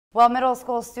Well, middle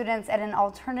school students at an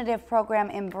alternative program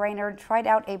in Brainerd tried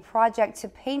out a project to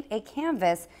paint a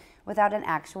canvas without an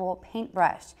actual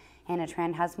paintbrush. Hannah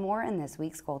Tran has more in this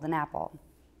week's Golden Apple.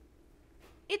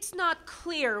 It's not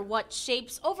clear what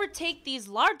shapes overtake these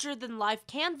larger-than-life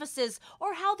canvases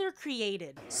or how they're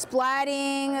created.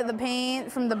 Splatting the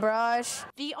paint from the brush.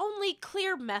 The only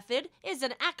clear method is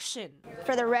an action.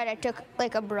 For the red, I took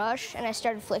like a brush and I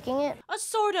started flicking it. A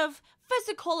sort of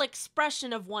physical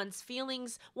expression of one's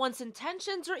feelings, one's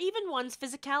intentions, or even one's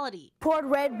physicality. Poured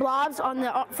red blobs on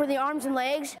for the arms and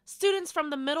legs. Students from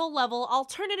the middle-level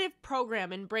alternative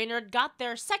program in Brainerd got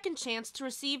their second chance to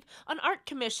receive an art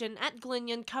commission at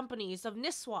Glinyan Companies of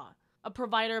Nisswa, a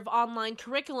provider of online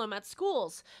curriculum at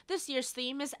schools. This year's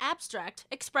theme is abstract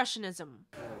expressionism.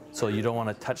 So you don't want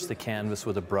to touch the canvas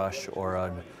with a brush or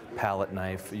a palette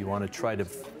knife. You want to try to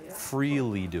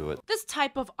freely do it. This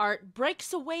type of art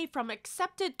breaks away from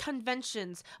accepted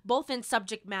conventions, both in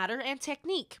subject matter and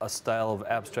technique. A style of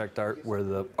abstract art where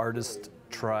the artist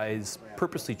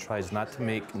purposely tries not to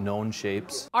make known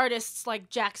shapes. Artists like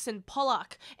Jackson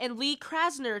Pollock and Lee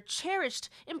Krasner cherished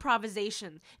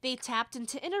improvisation. They tapped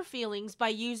into inner feelings by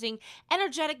using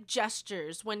energetic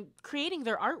gestures when creating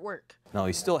their artwork. Now,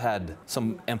 he still had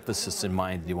some emphasis in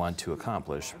mind that he wanted to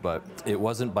accomplish, but it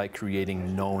wasn't by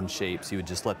creating known shapes. He would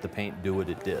just let the paint do what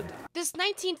it did. This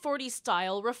 1940s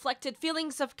style reflected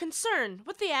feelings of concern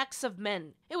with the acts of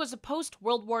men. It was a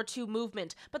post-World War II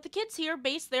movement, but the kids here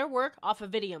based their work off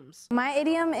of idioms. My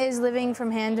idiom is living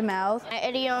from hand to mouth. My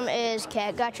idiom is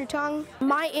cat got your tongue.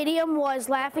 My idiom was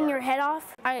laughing your head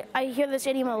off. I hear this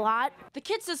idiom a lot. The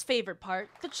kids' favorite part,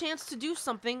 the chance to do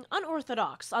something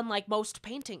unorthodox, unlike most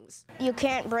paintings. You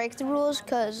can't break the rules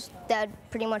because that'd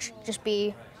pretty much just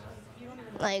be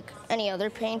like any other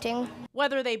painting.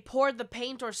 Whether they poured the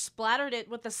paint or splattered it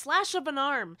with the slash of an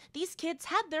arm, these kids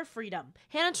had their freedom.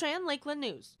 Hannah Tran, Lakeland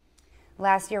News.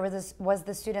 Last year was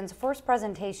the students' first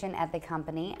presentation at the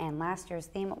company, and last year's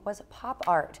theme was pop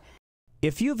art.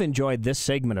 If you've enjoyed this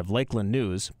segment of Lakeland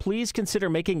News, please consider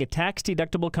making a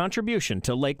tax-deductible contribution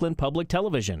to Lakeland Public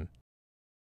Television.